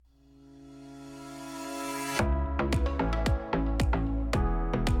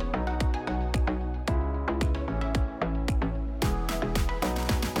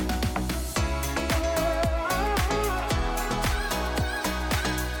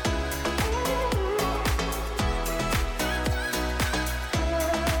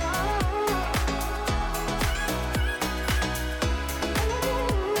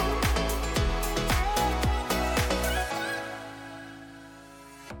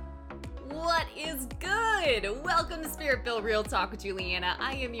What is good? Welcome to Spirit-Filled Real Talk with Juliana.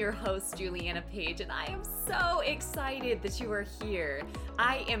 I am your host, Juliana Page, and I am so excited that you are here.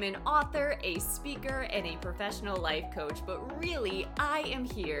 I am an author, a speaker, and a professional life coach, but really, I am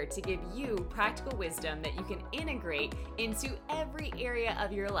here to give you practical wisdom that you can integrate into every area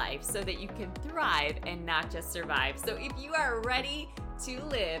of your life so that you can thrive and not just survive. So if you are ready to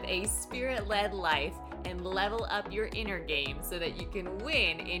live a spirit-led life and level up your inner game so that you can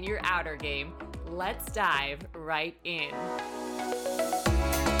win in your outer game, let's dive right in.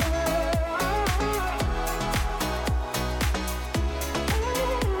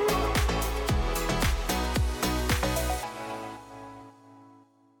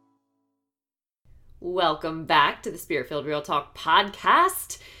 Welcome back to the Spirit-Filled Real Talk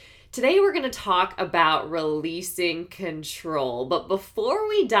podcast. Today we're going to talk about releasing control, but before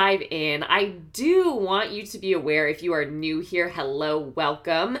we dive in, I do want you to be aware, if you are new here, hello,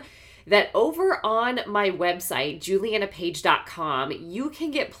 welcome, that over on my website, julianapage.com, you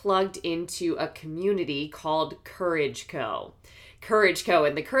can get plugged into a community called Courage Co. Courage Co.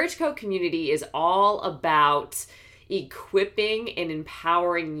 And the Courage Co. community is all about equipping and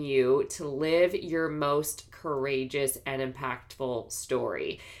empowering you to live your most courageous and impactful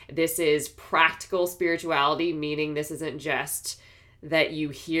story. This is practical spirituality, meaning this isn't just that you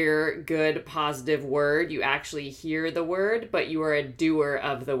hear good, positive word. You actually hear the word, but you are a doer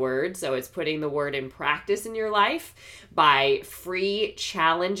of the word. So it's putting the word in practice in your life by free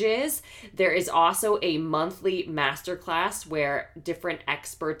challenges. There is also a monthly masterclass where different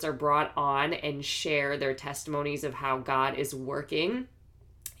experts are brought on and share their testimonies of how God is working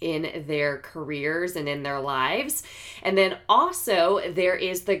in their careers and in their lives. And then also there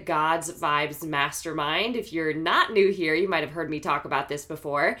is the God's Vibes Mastermind. If you're not new here, you might have heard me talk about this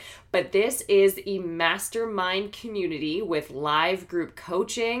before, but this is a mastermind community with live group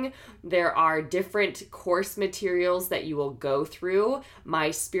coaching. There are different course materials that you will go through. My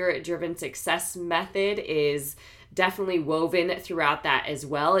Spirit-Driven Success method is definitely woven throughout that as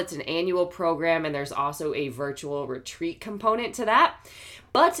well. It's an annual program, and there's also a virtual retreat component to that.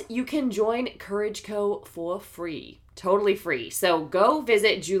 But you can join Courage Co. for free, totally free. So go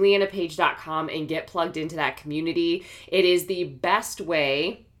visit julianapage.com and get plugged into that community. It is the best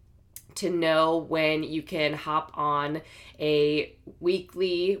way to know when you can hop on a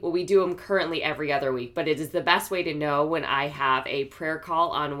weekly, well, we do them currently every other week, but it is the best way to know when I have a prayer call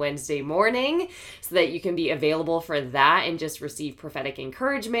on Wednesday morning so that you can be available for that and just receive prophetic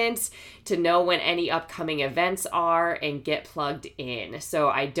encouragement, to know when any upcoming events are and get plugged in. So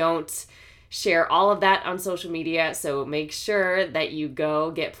I don't share all of that on social media, so make sure that you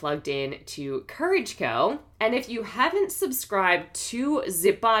go get plugged in to Courage Co. And if you haven't subscribed to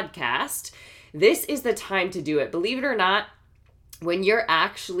Zip Podcast, this is the time to do it. Believe it or not, when you're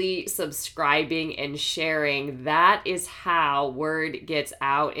actually subscribing and sharing, that is how word gets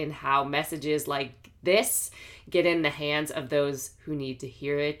out and how messages like this get in the hands of those who need to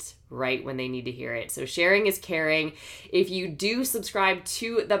hear it right when they need to hear it. So sharing is caring. If you do subscribe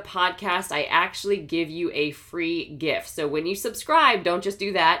to the podcast, I actually give you a free gift. So when you subscribe, don't just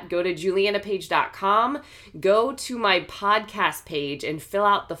do that. Go to julianapage.com, go to my podcast page and fill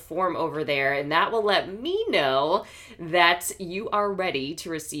out the form over there. And that will let me know that you are ready to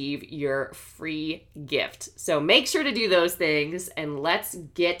receive your free gift. So make sure to do those things and let's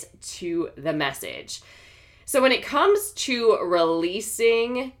get to the message. So when it comes to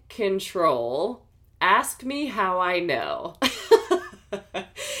releasing control, ask me how I know.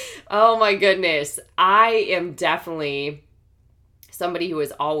 Oh my goodness. I am definitely somebody who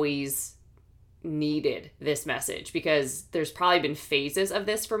has always needed this message because there's probably been phases of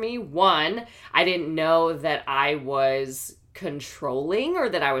this for me. One, I didn't know that I was controlling or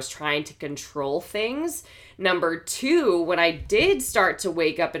that I was trying to control things. Number two, when I did start to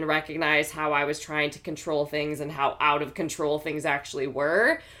wake up and recognize how I was trying to control things and how out of control things actually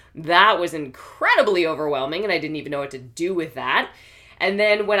were, that was incredibly overwhelming and I didn't even know what to do with that. And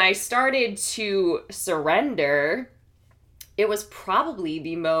then when I started to surrender, it was probably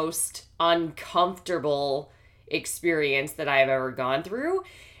the most uncomfortable experience that I've ever gone through.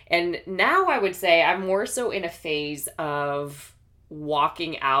 And now I would say I'm more so in a phase of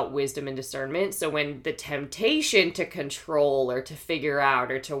walking out wisdom and discernment. So when the temptation to control or to figure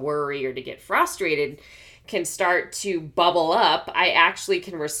out or to worry or to get frustrated can start to bubble up, I actually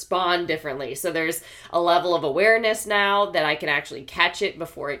can respond differently. So there's a level of awareness now that I can actually catch it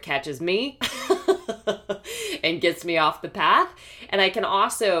before it catches me and gets me off the path. And I can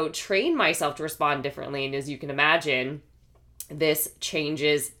also train myself to respond differently. And as you can imagine, this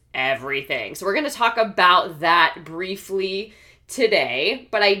changes everything. So we're going to talk about that briefly today,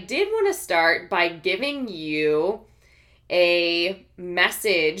 but I did want to start by giving you a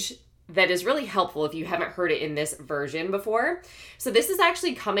message that is really helpful if you haven't heard it in this version before. So this is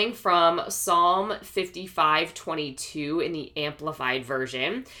actually coming from Psalm 55:22 in the Amplified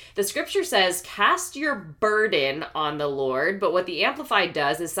version. The scripture says, "Cast your burden on the Lord," but what the Amplified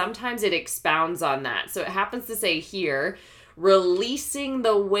does is sometimes it expounds on that. So it happens to say here, releasing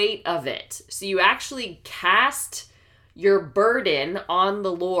the weight of it. So you actually cast your burden on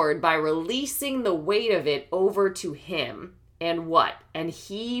the Lord by releasing the weight of it over to Him. And what? And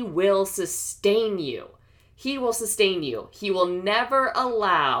He will sustain you. He will sustain you. He will never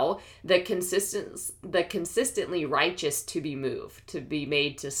allow the consistently righteous to be moved, to be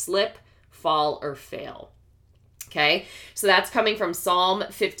made to slip, fall, or fail. Okay? So that's coming from Psalm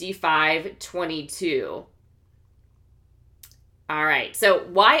 55:22. All right. So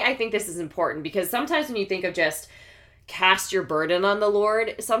why I think this is important, because sometimes when you think of just cast your burden on the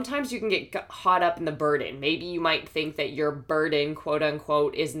Lord, sometimes you can get caught up in the burden. Maybe you might think that your burden, quote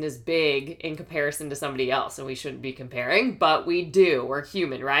unquote, isn't as big in comparison to somebody else, and we shouldn't be comparing, but we do. We're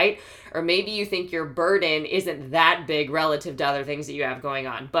human, right? Or maybe you think your burden isn't that big relative to other things that you have going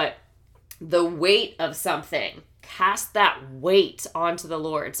on, but the weight of something, cast that weight onto the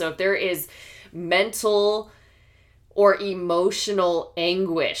Lord. So if there is mental or emotional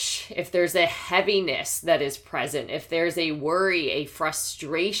anguish, if there's a heaviness that is present, if there's a worry, a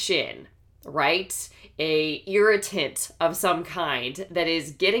frustration, right? A irritant of some kind that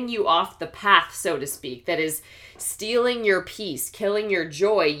is getting you off the path, so to speak, that is stealing your peace, killing your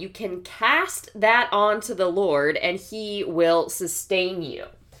joy, you can cast that onto the Lord and He will sustain you.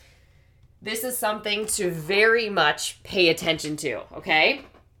 This is something to very much pay attention to, okay?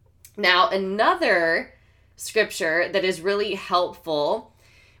 Now, another scripture that is really helpful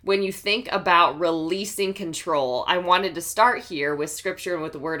when you think about releasing control. I wanted to start here with scripture and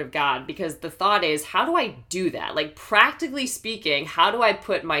with the Word of God, because the thought is, how do I do that? Like, practically speaking, how do I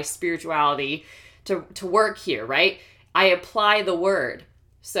put my spirituality to work here, right? I apply the Word.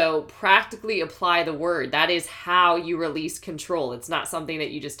 So practically apply the Word. That is how you release control. It's not something that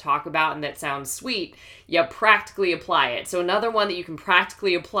you just talk about and that sounds sweet. You practically apply it. So another one that you can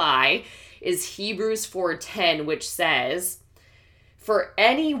practically apply is Hebrews 4:10, which says, "For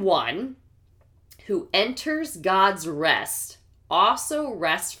anyone who enters God's rest also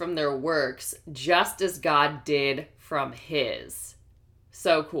rests from their works, just as God did from His."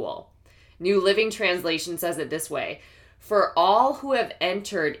 So cool. New Living Translation says it this way: "For all who have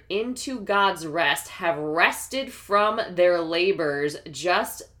entered into God's rest have rested from their labors,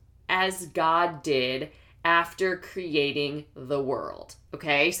 just as God did after creating the world."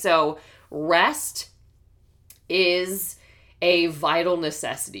 Okay, so rest is a vital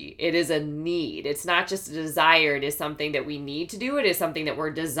necessity. It is a need. It's not just a desire. It is something that we need to do. It is something that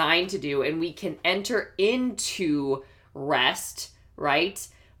we're designed to do. And we can enter into rest, right,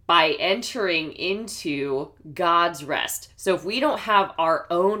 by entering into God's rest. So if we don't have our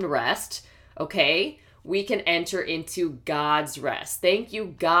own rest, okay, we can enter into God's rest. Thank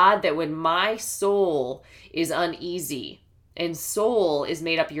you, God, that when my soul is uneasy, and soul is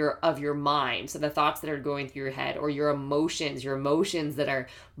made up of your mind, so the thoughts that are going through your head, or your emotions that are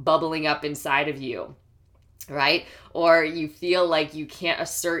bubbling up inside of you, right? Or you feel like you can't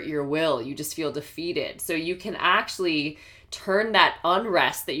assert your will, you just feel defeated. So you can actually turn that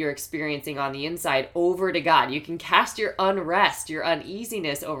unrest that you're experiencing on the inside over to God. You can cast your unrest, your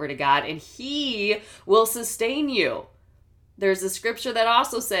uneasiness over to God, and He will sustain you. There's a scripture that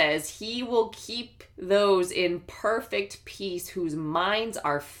also says He will keep those in perfect peace whose minds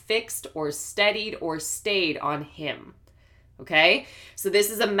are fixed or steadied or stayed on Him. Okay? So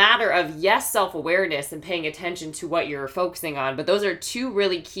this is a matter of, yes, self-awareness and paying attention to what you're focusing on, but those are two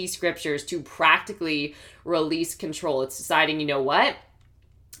really key scriptures to practically release control. It's deciding, you know what?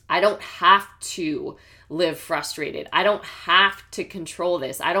 I don't have to live frustrated. I don't have to control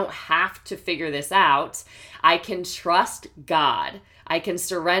this. I don't have to figure this out. I can trust God. I can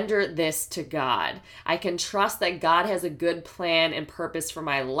surrender this to God. I can trust that God has a good plan and purpose for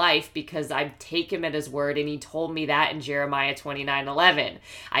my life because I take Him at His word, and He told me that in Jeremiah 29:11.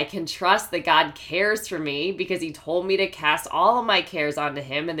 I can trust that God cares for me because He told me to cast all of my cares onto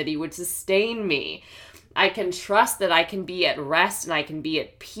Him and that He would sustain me. I can trust that I can be at rest and I can be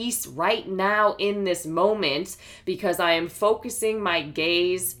at peace right now in this moment because I am fixing my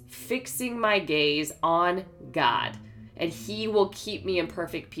gaze on God. And He will keep me in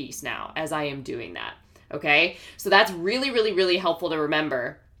perfect peace now as I am doing that. Okay? So that's really, really, really helpful to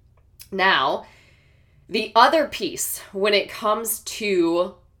remember. Now, the other piece when it comes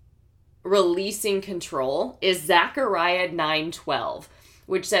to releasing control is Zechariah 9:12,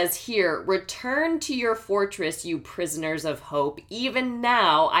 which says here, "Return to your fortress, you prisoners of hope. Even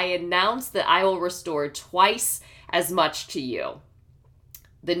now I announce that I will restore twice as much to you."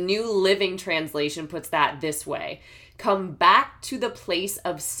 The New Living Translation puts that this way: "Come back to the place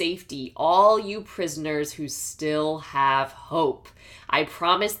of safety, all you prisoners who still have hope. I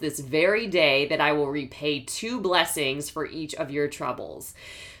promise this very day that I will repay 2 blessings for each of your troubles."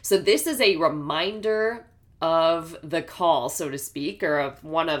 So this is a reminder of the call, so to speak, or of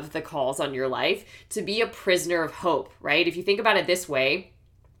one of the calls on your life to be a prisoner of hope, right? If you think about it this way,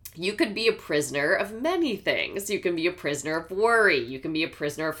 you could be a prisoner of many things. You can be a prisoner of worry. You can be a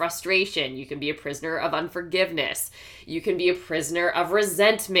prisoner of frustration. You can be a prisoner of unforgiveness. You can be a prisoner of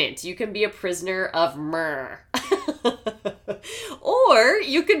resentment. You can be a prisoner of myrrh. Or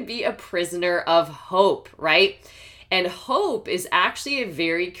you could be a prisoner of hope, right? And hope is actually a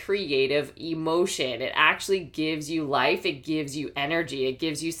very creative emotion. It actually gives you life. It gives you energy. It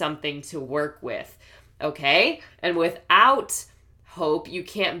gives you something to work with, okay? And without hope, you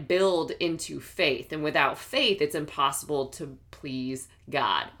can't build into faith. And without faith, it's impossible to please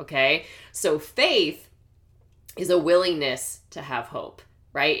God, okay? So faith is a willingness to have hope,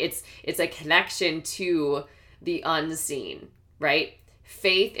 right? It's a connection to the unseen, right?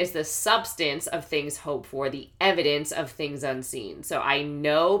 Faith is the substance of things hoped for, the evidence of things unseen. So I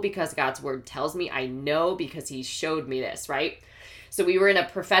know because God's word tells me, I know because he showed me this, right? So we were in a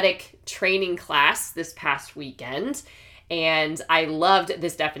prophetic training class this past weekend, and I loved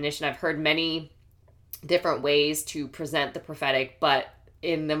this definition. I've heard many different ways to present the prophetic, but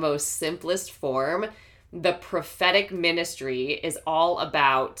in the most simplest form, the prophetic ministry is all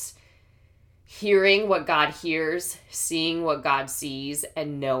about hearing what God hears, seeing what God sees,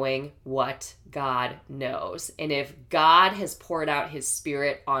 and knowing what God knows. And if God has poured out his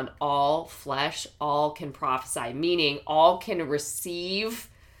spirit on all flesh, all can prophesy, meaning all can receive,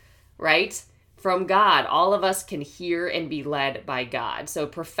 right, from God. All of us can hear and be led by God. So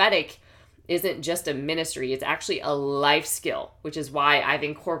prophetic isn't just a ministry, it's actually a life skill, which is why I've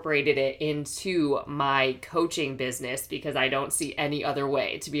incorporated it into my coaching business, because I don't see any other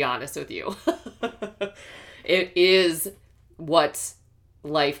way, to be honest with you. It is what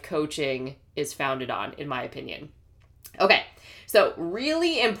life coaching is founded on, in my opinion. Okay, so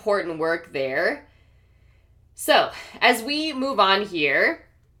really important work there. So as we move on here,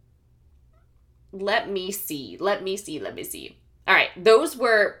 let me see. All right, those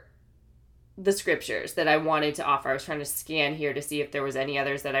were the scriptures that I wanted to offer. I was trying to scan here to see if there was any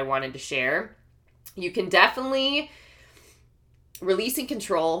others that I wanted to share. You can definitely, releasing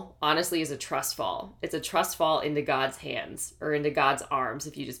control, honestly, is a trust fall. It's a trust fall into God's hands or into God's arms,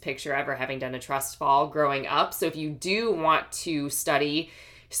 if you just picture ever having done a trust fall growing up. So if you do want to study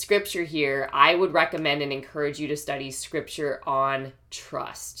scripture here, I would recommend and encourage you to study scripture on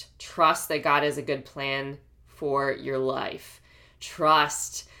trust. Trust that God has a good plan for your life.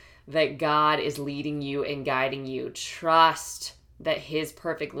 Trust that God is leading you and guiding you. Trust that his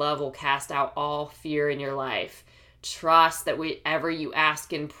perfect love will cast out all fear in your life. Trust that whatever you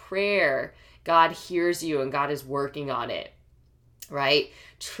ask in prayer, God hears you and God is working on it, right?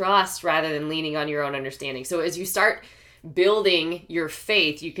 Trust rather than leaning on your own understanding. So as you start building your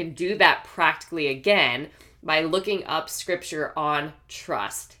faith, you can do that practically again by looking up scripture on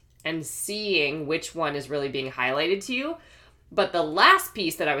trust and seeing which one is really being highlighted to you. But the last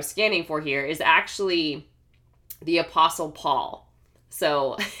piece that I was scanning for here is actually the Apostle Paul.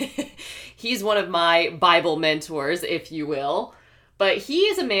 So he's one of my Bible mentors, if you will. But he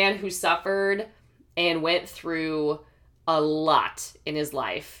is a man who suffered and went through a lot in his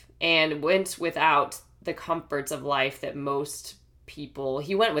life and went without the comforts of life that most people,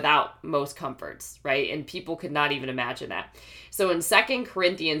 he went without most comforts, right? And people could not even imagine that. So in 2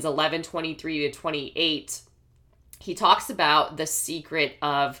 Corinthians 11:23-28, he talks about the secret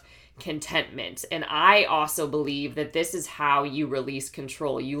of contentment. And I also believe that this is how you release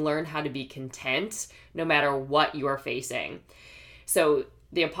control. You learn how to be content no matter what you are facing. So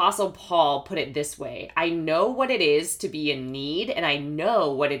the Apostle Paul put it this way: I know what it is to be in need, and I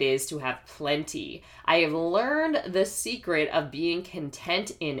know what it is to have plenty. I have learned the secret of being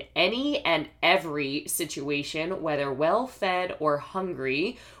content in any and every situation, whether well-fed or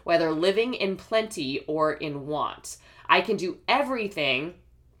hungry, whether living in plenty or in want. I can do everything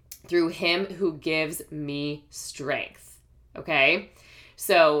through him who gives me strength. Okay?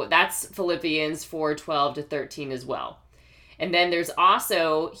 So that's Philippians 4:12-13 as well. And then there's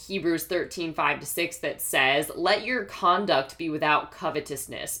also Hebrews 13:5-6 that says, let your conduct be without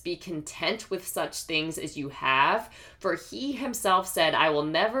covetousness. Be content with such things as you have. For he himself said, I will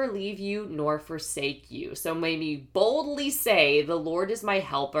never leave you nor forsake you. So may we boldly say, the Lord is my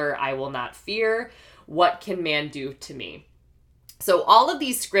helper. I will not fear. What can man do to me? So all of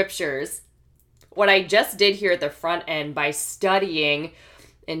these scriptures, what I just did here at the front end by studying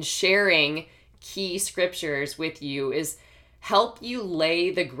and sharing key scriptures with you is help you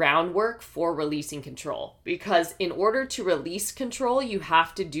lay the groundwork for releasing control. Because in order to release control, you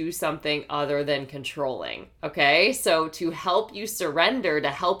have to do something other than controlling. Okay? So to help you surrender,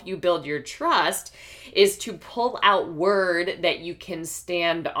 to help you build your trust, is to pull out word that you can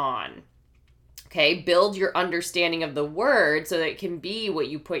stand on. Okay, build your understanding of the word so that it can be what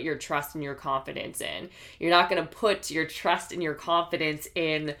you put your trust and your confidence in. You're not going to put your trust and your confidence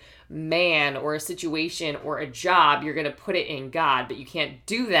in man or a situation or a job. You're going to put it in God, but you can't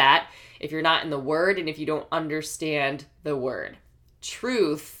do that if you're not in the word and if you don't understand the word.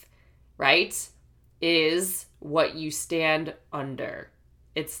 Truth, right, is what you stand under.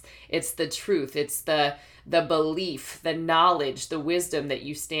 It's the truth. It's the belief, the knowledge, the wisdom that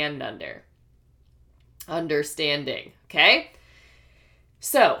you stand under. Understanding, okay?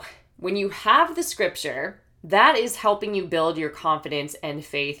 So when you have the scripture, that is helping you build your confidence and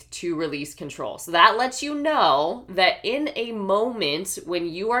faith to release control. So that lets you know that in a moment when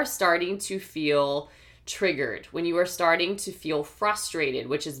you are starting to feel triggered, when you are starting to feel frustrated,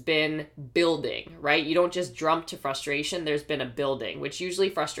 which has been building, right? You don't just jump to frustration, there's been a building, which usually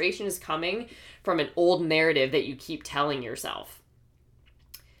frustration is coming from an old narrative that you keep telling yourself.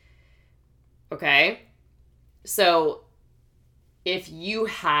 Okay? So if you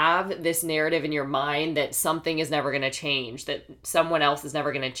have this narrative in your mind that something is never going to change, that someone else is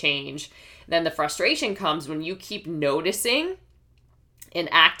never going to change, then the frustration comes when you keep noticing and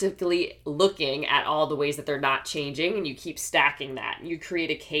actively looking at all the ways that they're not changing, and you keep stacking that. You create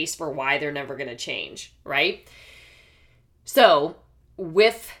a case for why they're never going to change, right? So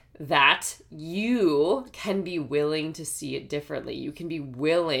with that, you can be willing to see it differently. You can be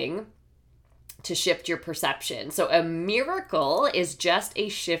willing to shift your perception. So a miracle is just a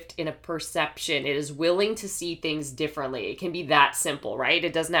shift in a perception. It is willing to see things differently. It can be that simple, right?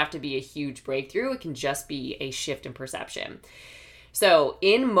 It doesn't have to be a huge breakthrough. It can just be a shift in perception. So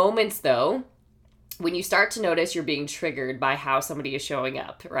in moments though, when you start to notice you're being triggered by how somebody is showing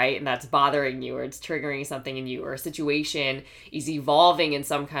up, right? And that's bothering you, or it's triggering something in you, or a situation is evolving in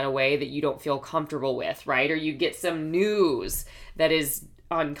some kind of way that you don't feel comfortable with, right? Or you get some news that is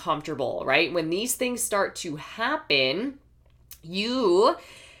uncomfortable, right? When these things start to happen, you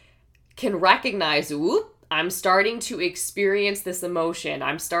can recognize, oop, I'm starting to experience this emotion.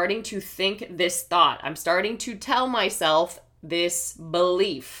 I'm starting to think this thought. I'm starting to tell myself this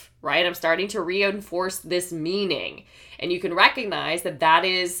belief, right? I'm starting to reinforce this meaning. And you can recognize that that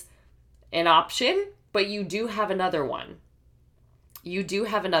is an option, but you do have another one. You do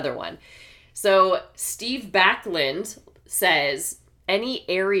have another one. So Steve Backlund says, any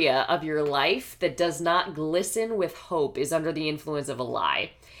area of your life that does not glisten with hope is under the influence of a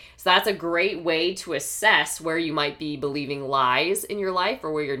lie. So that's a great way to assess where you might be believing lies in your life,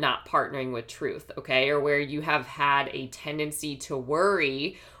 or where you're not partnering with truth, okay? Or where you have had a tendency to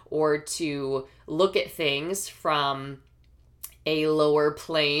worry or to look at things from a lower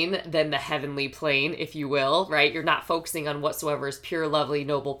plane than the heavenly plane, if you will, right? You're not focusing on whatsoever is pure, lovely,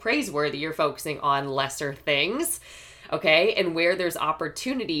 noble, praiseworthy. You're focusing on lesser things. Okay, and where there's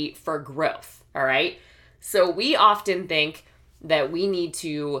opportunity for growth, all right? So we often think that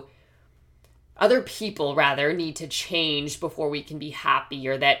other people need to change before we can be happy,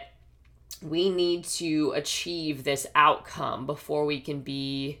 or that we need to achieve this outcome before we can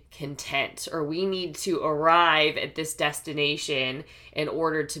be content, or we need to arrive at this destination in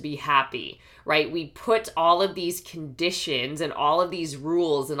order to be happy, right? We put all of these conditions and all of these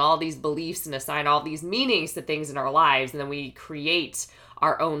rules and all these beliefs and assign all these meanings to things in our lives, and then we create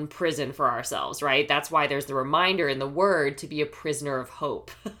our own prison for ourselves, right? That's why there's the reminder in the word to be a prisoner of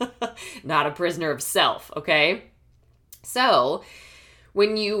hope, not a prisoner of self, okay? So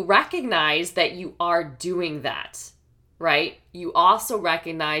when you recognize that you are doing that, right, you also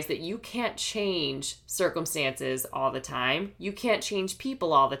recognize that you can't change circumstances all the time. You can't change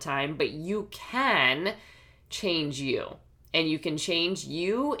people all the time, but you can change you. And you can change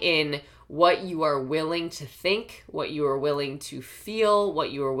you in what you are willing to think, what you are willing to feel,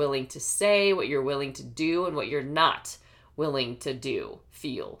 what you are willing to say, what you're willing to do, and what you're not willing to do,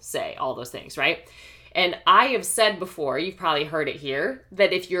 feel, say, all those things, right? And I have said before, you've probably heard it here,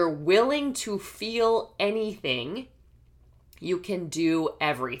 that if you're willing to feel anything, You can do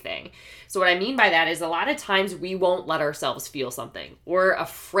everything. So what I mean by that is a lot of times we won't let ourselves feel something. We're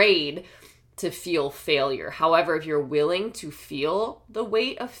afraid to feel failure. However, if you're willing to feel the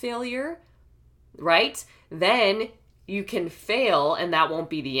weight of failure, right, then you can fail and that won't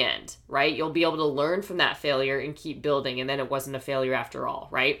be the end, right? You'll be able to learn from that failure and keep building, and then it wasn't a failure after all,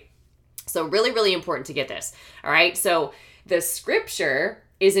 right? So really, really important to get this, all right? So the scripture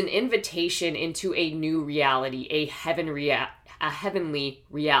is an invitation into a new reality, a heavenly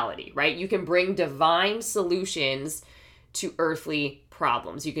reality, right? You can bring divine solutions to earthly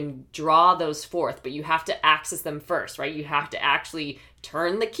problems. You can draw those forth, but you have to access them first, right? You have to actually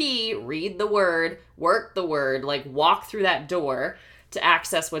turn the key, read the word, work the word, like walk through that door to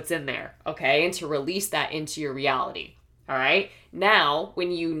access what's in there, okay? And to release that into your reality, all right? Now,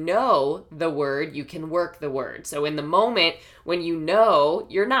 when you know the word, you can work the word. So in the moment when you know,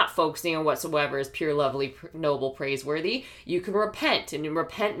 you're not focusing on whatsoever is pure, lovely, noble, praiseworthy, you can repent. And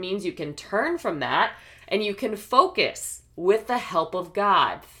repent means you can turn from that and you can focus with the help of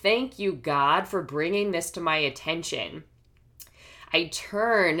God. Thank you, God, for bringing this to my attention. I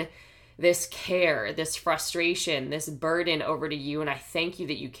turn this care, this frustration, this burden over to you, and I thank you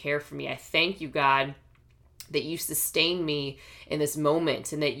that you care for me. I thank you, God, that you sustain me in this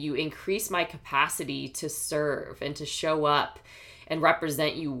moment and that you increase my capacity to serve and to show up and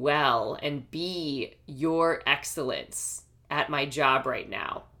represent you well and be your excellence at my job right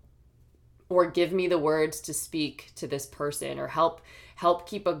now. Or give me the words to speak to this person, or help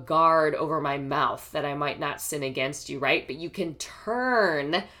keep a guard over my mouth that I might not sin against you, right? But you can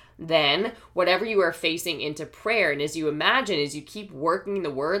turn then whatever you are facing into prayer. And as you imagine, as you keep working the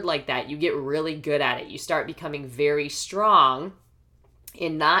word like that, you get really good at it. You start becoming very strong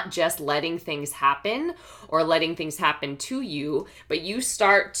in not just letting things happen or letting things happen to you, but you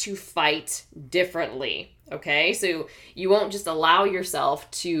start to fight differently. Okay, so you won't just allow yourself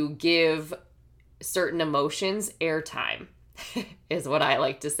to give certain emotions airtime, is what I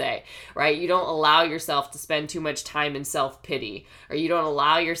like to say, right? You don't allow yourself to spend too much time in self-pity, or you don't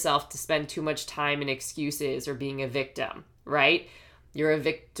allow yourself to spend too much time in excuses or being a victim, right? You're a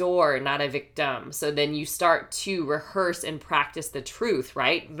victor, not a victim. So then you start to rehearse and practice the truth,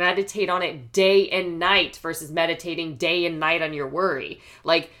 right? Meditate on it day and night versus meditating day and night on your worry.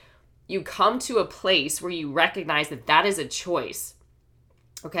 Like, you come to a place where you recognize that that is a choice,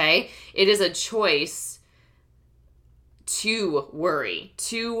 okay? It is a choice to worry,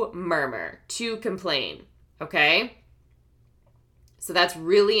 to murmur, to complain, okay? So that's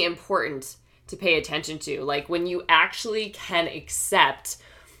really important to pay attention to. Like, when you actually can accept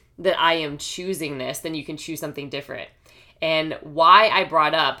that I am choosing this, then you can choose something different. And why I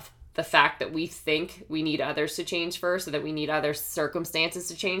brought up the fact that we think we need others to change first, or that we need other circumstances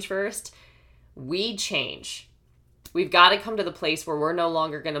to change first, we change. We've got to come to the place where we're no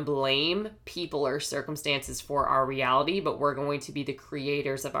longer going to blame people or circumstances for our reality, but we're going to be the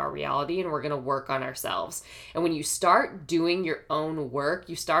creators of our reality, and we're going to work on ourselves. And when you start doing your own work,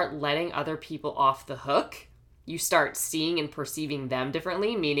 you start letting other people off the hook. You start seeing and perceiving them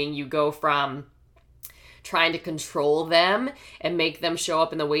differently, meaning you go from trying to control them and make them show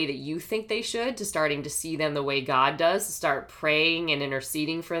up in the way that you think they should, to starting to see them the way God does, to start praying and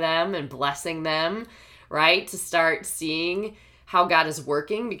interceding for them and blessing them, right? To start seeing how God is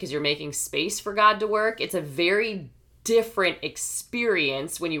working because you're making space for God to work. It's a very different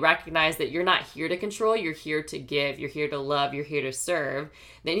experience when you recognize that you're not here to control, you're here to give, you're here to love, you're here to serve.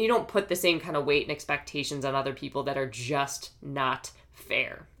 Then you don't put the same kind of weight and expectations on other people that are just not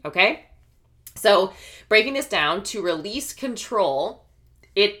fair, okay? So breaking this down, to release control,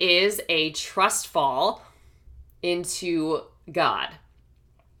 it is a trust fall into God.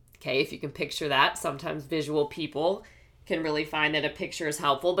 Okay, if you can picture that, sometimes visual people can really find that a picture is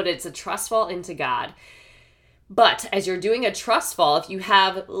helpful, but it's a trust fall into God. But as you're doing a trust fall, if you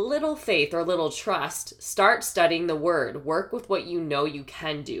have little faith or little trust, start studying the word. Work with what you know you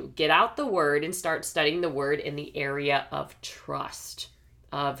can do. Get out the word and start studying the word in the area of trust.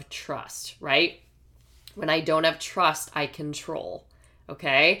 Right? When I don't have trust, I control,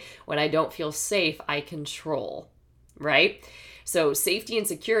 okay? When I don't feel safe, I control, right? So safety and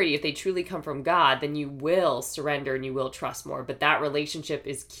security, if they truly come from God, then you will surrender and you will trust more. But that relationship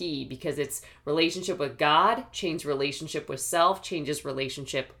is key, because it's relationship with God, change relationship with self, changes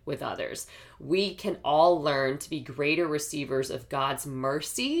relationship with others. We can all learn to be greater receivers of God's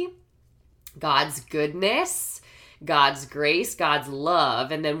mercy, God's goodness, God's grace, God's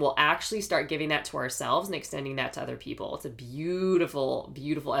love, and then we'll actually start giving that to ourselves and extending that to other people. It's a beautiful,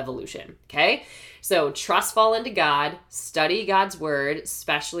 beautiful evolution, okay? So trust fall into God, study God's word,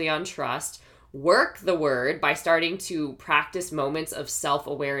 especially on trust, work the word by starting to practice moments of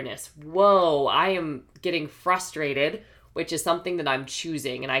self-awareness. Whoa, I am getting frustrated, which is something that I'm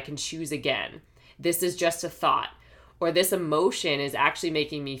choosing, and I can choose again. This is just a thought, or this emotion is actually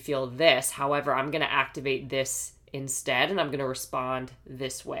making me feel this. However, I'm going to activate this instead, and I'm going to respond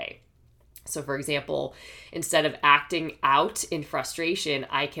this way. So for example, instead of acting out in frustration,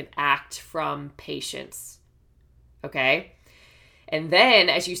 I can act from patience. Okay? And then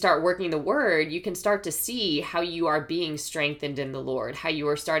as you start working the word, you can start to see how you are being strengthened in the Lord, how you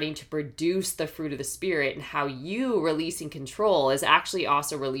are starting to produce the fruit of the Spirit, and how you releasing control is actually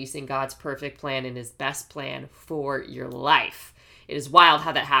also releasing God's perfect plan and his best plan for your life. It is wild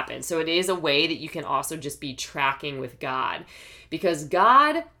how that happens. So it is a way that you can also just be tracking with God, because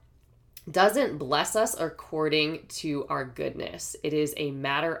God doesn't bless us according to our goodness. It is a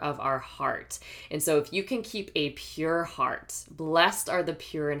matter of our heart. And so if you can keep a pure heart, blessed are the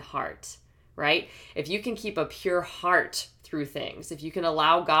pure in heart, right? If you can keep a pure heart through things, if you can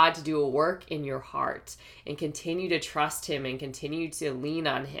allow God to do a work in your heart and continue to trust him and continue to lean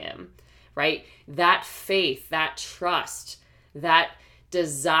on him, right? That faith, that trust, that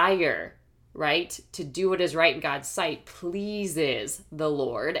desire, right, to do what is right in God's sight pleases the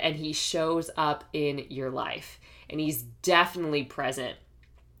Lord, and he shows up in your life, and he's definitely present.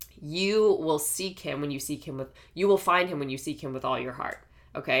 You will seek him when you seek him you will find him when you seek him with all your heart.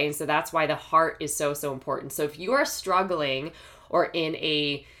 Okay. And so that's why the heart is so important. So if you are struggling or in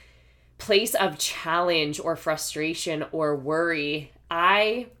a place of challenge or frustration or worry,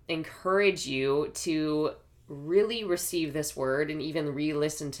 I encourage you to really receive this word and even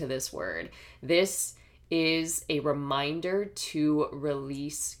re-listen to this word. This is a reminder to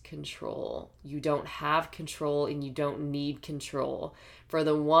release control. You don't have control and you don't need control. For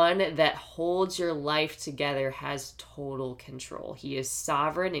the one that holds your life together has total control. He is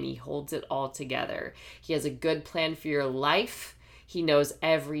sovereign and he holds it all together. He has a good plan for your life. He knows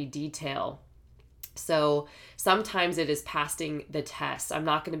every detail. So sometimes it is passing the test. I'm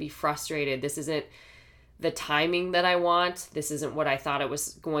not going to be frustrated. This isn't the timing that I want. This isn't what I thought it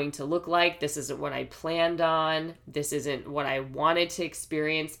was going to look like. This isn't what I planned on. This isn't what I wanted to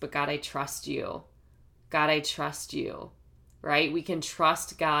experience, but God, I trust you. God, I trust you, right? We can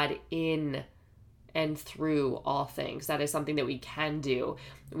trust God in and through all things. That is something that we can do.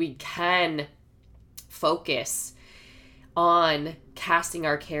 We can focus on casting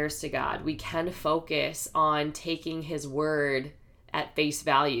our cares to God. We can focus on taking his word at face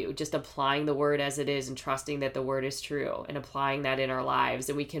value, just applying the word as it is and trusting that the word is true and applying that in our lives.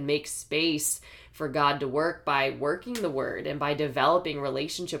 And we can make space for God to work by working the word and by developing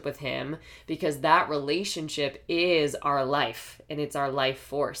relationship with him, because that relationship is our life and it's our life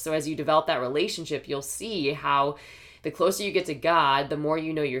force. So as you develop that relationship, you'll see how the closer you get to God, the more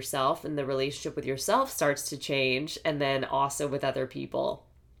you know yourself, and the relationship with yourself starts to change, and then also with other people.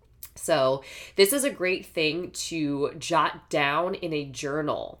 So this is a great thing to jot down in a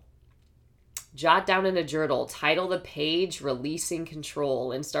journal. Jot down in a journal, title the page Releasing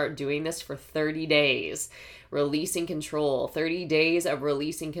Control, and start doing this for 30 days. Releasing control, 30 days of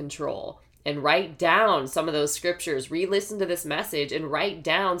releasing control. And write down some of those scriptures. Re-listen to this message and write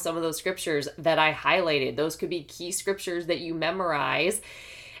down some of those scriptures that I highlighted. Those could be key scriptures that you memorize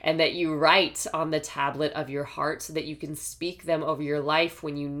and that you write on the tablet of your heart so that you can speak them over your life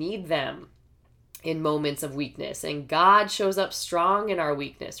when you need them in moments of weakness. And God shows up strong in our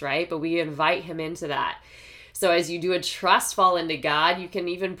weakness, right? But we invite him into that. So as you do a trust fall into God, you can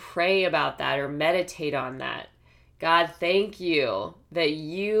even pray about that or meditate on that. God, thank you that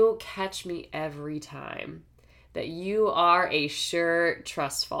you catch me every time, that you are a sure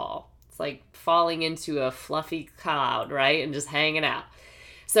trust fall. It's like falling into a fluffy cloud, right? And just hanging out.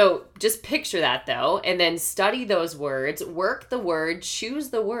 So just picture that though, and then study those words, work the word, choose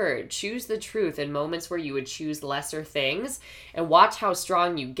the truth in moments where you would choose lesser things, and watch how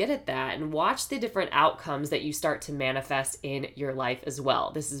strong you get at that, and watch the different outcomes that you start to manifest in your life as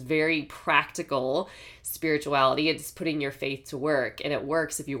well. This is very practical spirituality. It's putting your faith to work, and it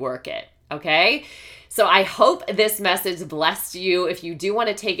works if you work it. Okay? So I hope this message blessed you. If you do want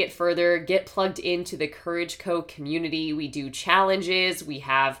to take it further, get plugged into the Courage Co community. We do challenges, we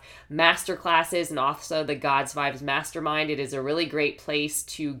have masterclasses, and also the God's Vibes Mastermind. It is a really great place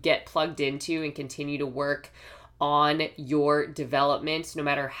to get plugged into and continue to work on your development, no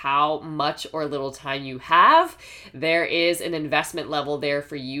matter how much or little time you have. There is an investment level there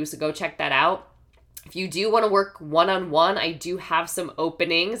for you, so go check that out. If you do want to work one-on-one, I do have some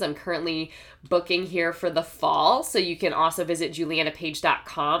openings. I'm currently booking here for the fall, so you can also visit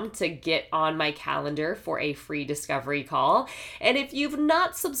juliannapage.com to get on my calendar for a free discovery call. And if you've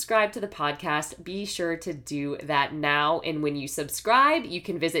not subscribed to the podcast, be sure to do that now. And when you subscribe, you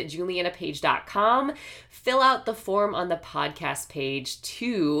can visit juliannapage.com, fill out the form on the podcast page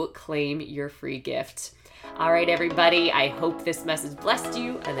to claim your free gift. All right, everybody, I hope this message blessed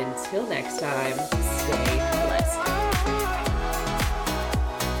you, and until next time, stay blessed.